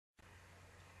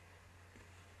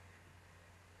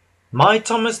My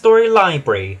Thomas Story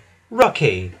Library,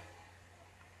 Rocky.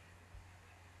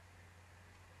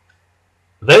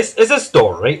 This is a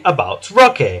story about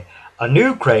Rocky, a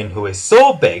new crane who is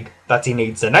so big that he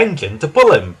needs an engine to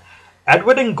pull him.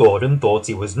 Edward and Gordon thought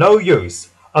he was no use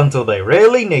until they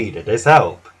really needed his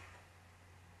help.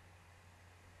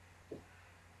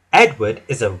 Edward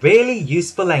is a really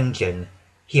useful engine.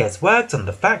 He has worked on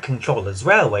the Fat Controller's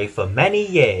railway for many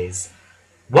years.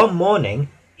 One morning,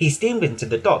 he steamed into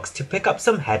the docks to pick up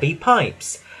some heavy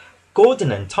pipes.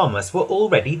 Gordon and Thomas were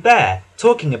already there,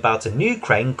 talking about a new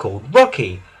crane called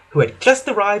Rocky, who had just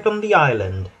arrived on the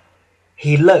island.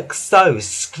 "He looks so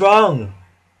strong,"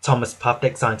 Thomas puffed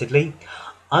excitedly.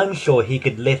 "I'm sure he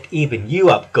could lift even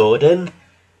you up, Gordon."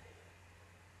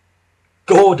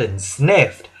 Gordon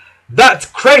sniffed.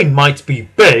 "That crane might be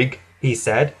big," he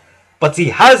said, "but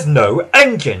he has no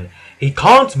engine. He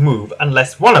can't move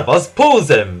unless one of us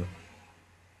pulls him."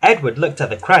 Edward looked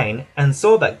at the crane and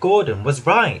saw that Gordon was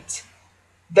right.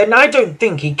 "Then I don't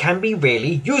think he can be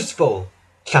really useful,"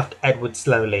 chuffed Edward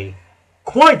slowly.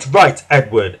 "Quite right,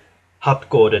 Edward,"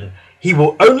 huffed Gordon. "He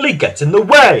will only get in the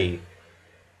way."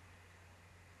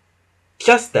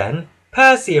 Just then,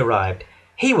 Percy arrived.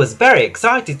 He was very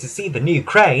excited to see the new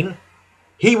crane.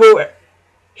 He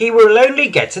will only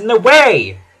get in the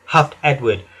way," huffed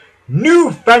Edward.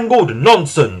 "New-fangled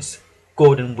nonsense,"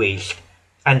 Gordon wheezed,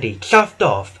 and he chuffed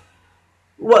off.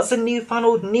 "What's a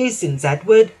newfangled nuisance,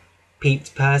 Edward?"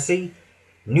 peeped Percy.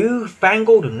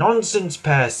 "New-fangled nonsense,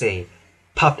 Percy,"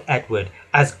 puffed Edward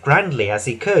as grandly as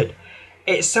he could.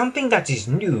 "It's something that is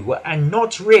new and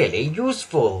not really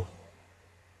useful."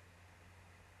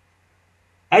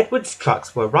 Edward's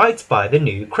trucks were right by the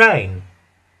new crane.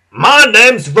 "My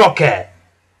name's Rocky,"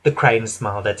 the crane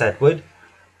smiled at Edward.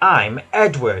 "I'm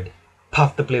Edward,"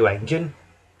 puffed the blue engine.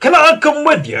 "Can I come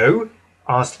with you?"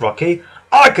 asked Rocky.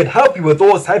 "I could help you with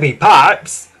those heavy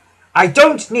pipes." "I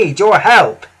don't need your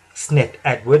help," sniffed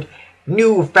Edward.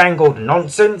 "New-fangled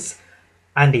nonsense."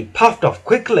 And he puffed off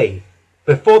quickly,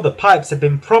 before the pipes had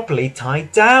been properly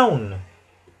tied down.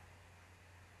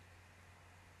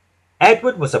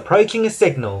 Edward was approaching a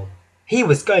signal. He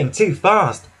was going too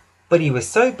fast, but he was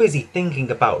so busy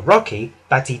thinking about Rocky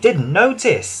that he didn't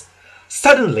notice.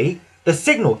 Suddenly, the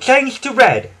signal changed to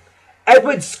red.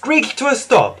 Edward screeched to a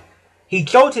stop. He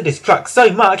jolted his truck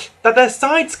so much that their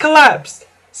sides collapsed.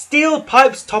 Steel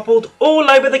pipes toppled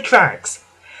all over the tracks.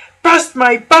 "Bust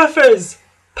my buffers!"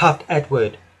 puffed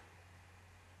Edward.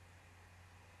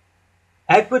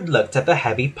 Edward looked at the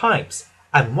heavy pipes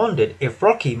and wondered if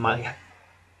Rocky might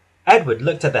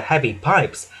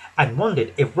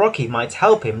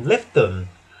help him lift them.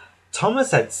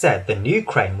 Thomas had said the new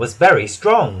crane was very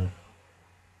strong.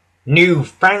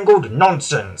 "New-fangled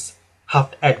nonsense,"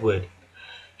 huffed Edward.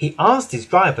 He asked his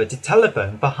driver to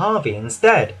telephone for Harvey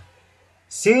instead.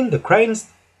 Soon the crane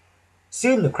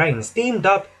steamed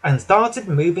up and started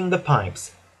moving the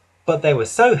pipes, but they were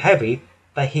so heavy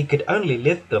that he could only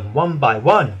lift them one by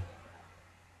one.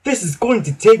 "This is going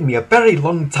to take me a very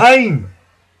long time,"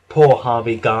 poor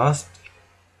Harvey gasped.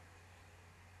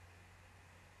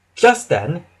 Just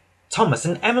then, Thomas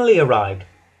and Emily arrived.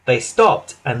 They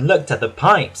stopped and looked at the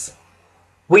pipes.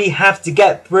 "We have to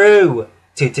get through,"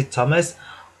 tooted Thomas.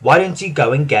 "Why don't you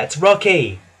go and get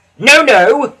Rocky?"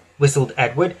 No, whistled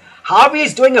Edward. "Harvey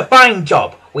is doing a fine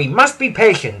job. We must be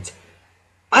patient."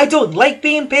 "I don't like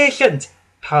being patient,"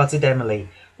 pouted Emily.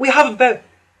 We have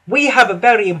a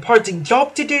very important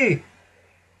job to do."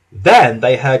 Then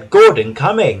they heard Gordon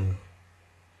coming.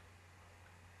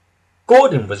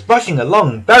 Gordon was rushing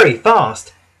along very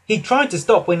fast. He tried to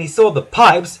stop when he saw the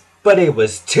pipes, but it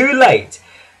was too late.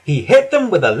 He hit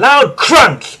them with a loud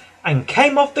crunch and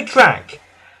came off the track.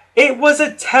 It was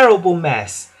a terrible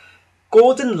mess.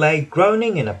 Gordon lay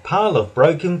groaning in a pile of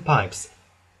broken pipes.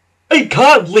 "I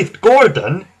can't lift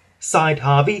Gordon," sighed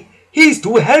Harvey. "He's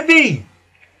too heavy."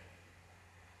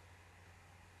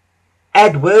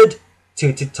 "Edward,"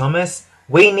 tooted Thomas,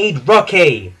 "we need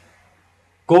Rocky."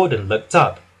 Gordon looked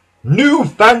up.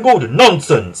 "New-fangled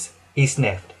nonsense," he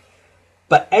sniffed.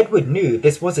 But Edward knew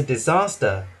this was a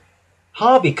disaster.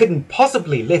 Harvey couldn't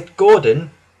possibly lift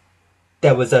Gordon.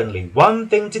 There was only one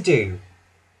thing to do.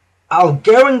 "I'll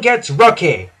go and get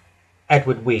Rocky,"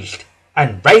 Edward wheezed,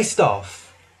 and raced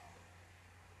off.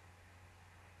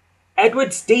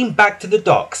 Edward steamed back to the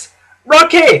docks.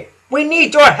 "Rocky, we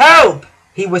need your help,"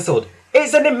 he whistled.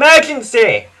 "It's an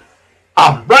emergency."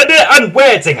 "I'm ready and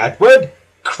waiting, Edward,"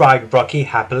 cried Rocky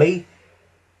happily.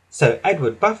 So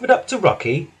Edward buffered up to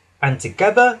Rocky, and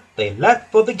together they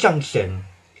left for the junction.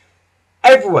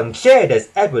 Everyone cheered as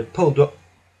Edward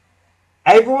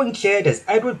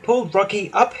pulled Rocky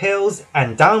up hills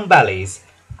and down valleys.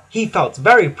 He felt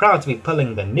very proud to be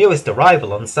pulling the newest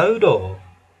arrival on Sodor.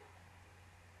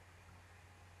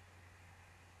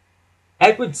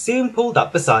 Edward soon pulled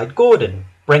up beside Gordon,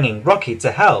 bringing Rocky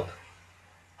to help.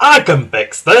 "I can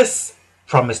fix this,"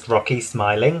 promised Rocky,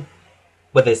 smiling.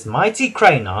 With his mighty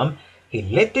crane arm, he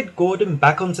lifted Gordon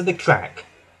back onto the track.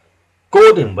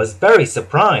 Gordon was very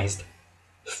surprised.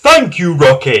 "Thank you,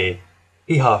 Rocky,"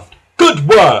 he huffed. "Good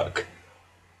work."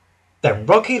 Then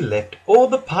Rocky lifted all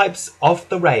the pipes off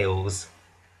the rails.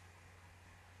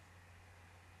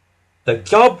 The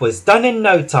job was done in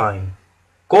no time.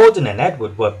 Gordon and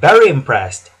Edward were very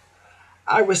impressed.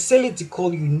 "I was silly to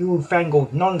call you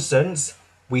newfangled nonsense,"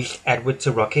 wheezed Edward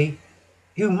to Rocky.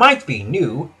 "You might be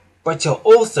new, but you're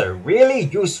also really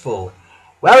useful.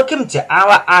 Welcome to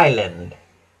our island."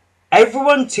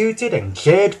 Everyone tooted and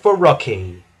cheered for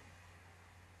Rocky.